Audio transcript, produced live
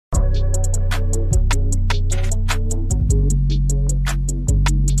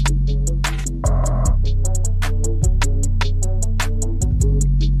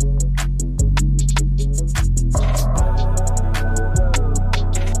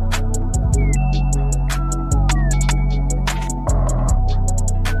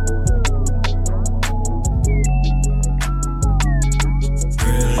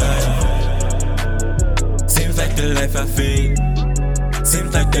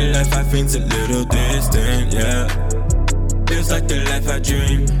the life I think's a little distant, yeah. Feels like the life I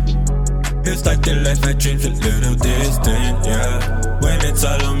dream. Feels like the life I dream's a little distant, yeah. When it's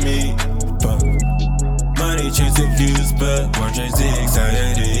all on me, fuck. Money chase the views, but won't change the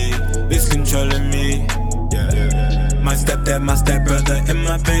anxiety. It's controlling me, yeah. My stepdad, my stepbrother, and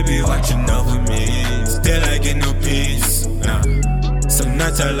my baby watching over me. Still I get no peace, nah. Some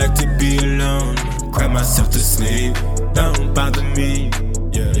nights I like to be alone, cry myself to sleep. Don't bother me,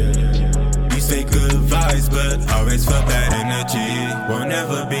 yeah. You say good vibes, but always feel bad energy. Won't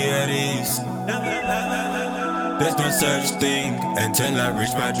ever be at ease. There's no such thing until I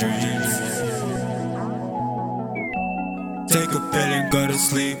reach my dreams. Take a pill and go to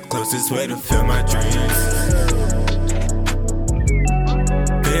sleep, closest way to feel my dreams.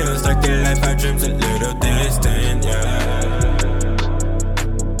 Feels like the life I dream's a little distant, yeah.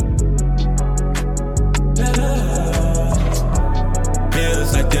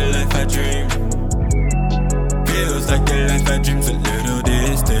 Feels like the life I dream. Feels like the life I dream's a